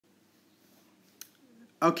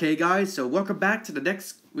Okay guys, so welcome back to the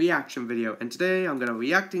next reaction video, and today I'm gonna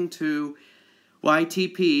reacting to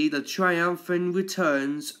YTP, the Triumphant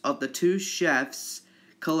Returns of the Two Chefs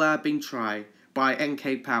Collabing Try by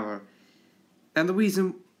NK Power. And the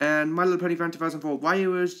reason, and My Little Pony Fan 2004, why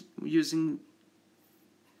you were using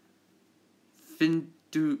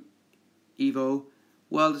Findu Evo?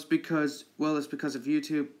 Well, it's because of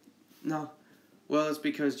YouTube. No, well, it's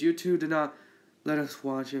because YouTube did not let us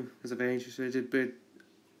watch him as a very interested,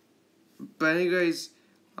 but anyways,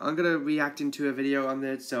 I'm gonna react into a video on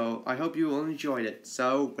this, so I hope you all enjoyed it.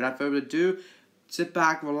 So without further ado, sit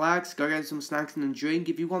back, relax, go get some snacks and a drink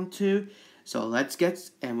if you want to. So we'll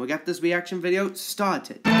get this reaction video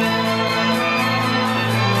started.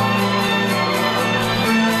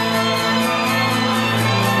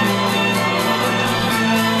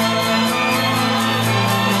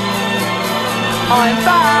 I'm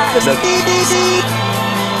back as a BBC.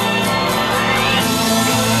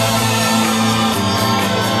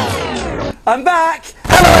 I'm back.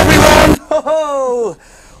 Hello, everyone.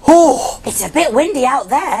 Oh, it's a bit windy out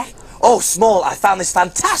there. Oh, Small, I found this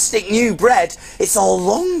fantastic new bread. It's all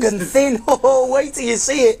long and thin. Oh, wait till you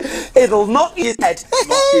see it. It'll knock you dead.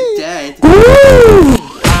 Knock you dead.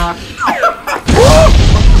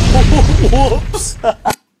 Whoops.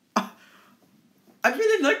 I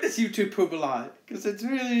really like this YouTube poop a lot, because it's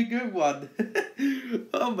really a good one.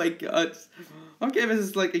 Oh my god. I'll give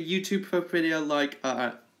this like a YouTube poop video like,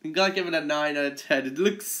 I'm gonna give it a 9 out of 10. It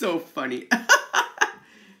looks so funny.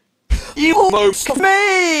 You almost got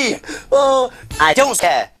me! Oh, I don't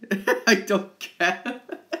care. I don't care.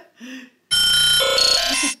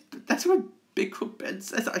 That's what Big Cool Ben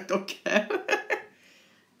says, I don't care.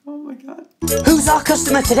 Oh my god. Who's our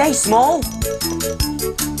customer today, Small?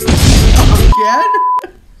 Again?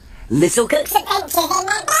 Little Cooks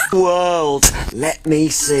World. Let me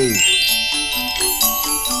see.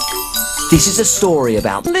 This is a story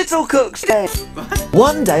about Little Cook's Day.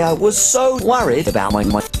 One day I was so worried about my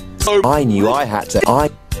so I knew I had to.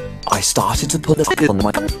 I started to put the on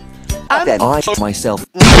my and then I shot myself.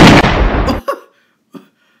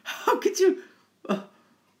 How could you?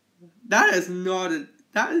 That is not an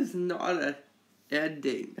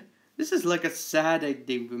ending. This is like a sad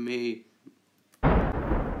ending for me.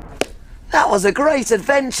 That was a great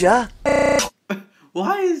adventure.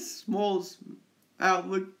 Why is Small's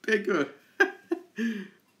outlook bigger?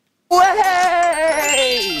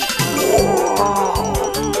 Way!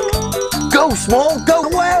 Go, Small, go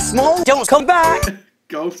away, Small, don't come back.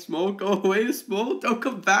 Go, Small, go away, Small, don't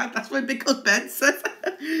come back. That's what Big Cool Ben says.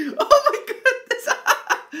 Oh my goodness.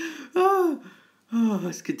 Oh,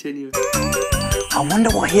 let's continue. I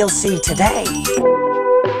wonder what he'll see today.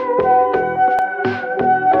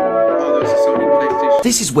 Oh, there's a Sony PlayStation.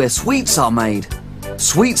 This is where sweets are made.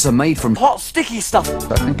 Sweets are made from Hot, sticky stuff.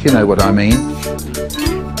 I think you know what I mean.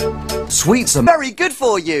 Sweets are very good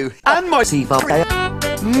for you. And my teeth are.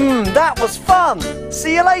 That was fun.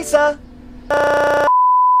 See you later.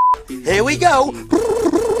 Here we go.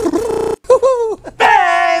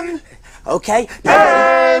 Bam! Okay,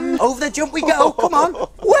 bam! Over the jump we go. Come on.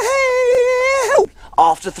 Woohoo!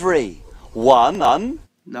 After 3. 1,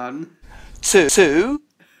 None. 2, 2.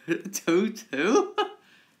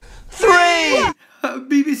 3.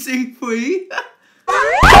 BBC 3.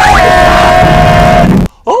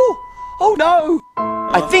 Oh no!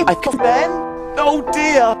 I think I can Ben. Oh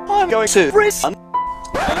dear! I'm going to prison.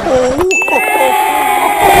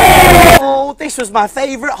 Oh, this was my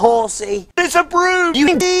favourite horsey. It's a broom. You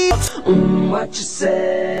indeed. What you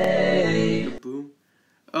say? Boom.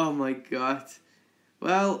 Oh my god.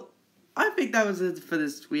 Well, I think that was it for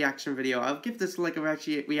this reaction video. I'll give this like a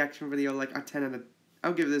reaction video like a 10 out of.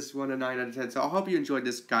 I'll give this one a 9 out of 10. So I hope you enjoyed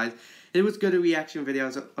this, guys. It was good a reaction video.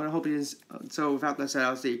 So I hope you. So without that said,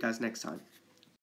 I'll see you guys next time.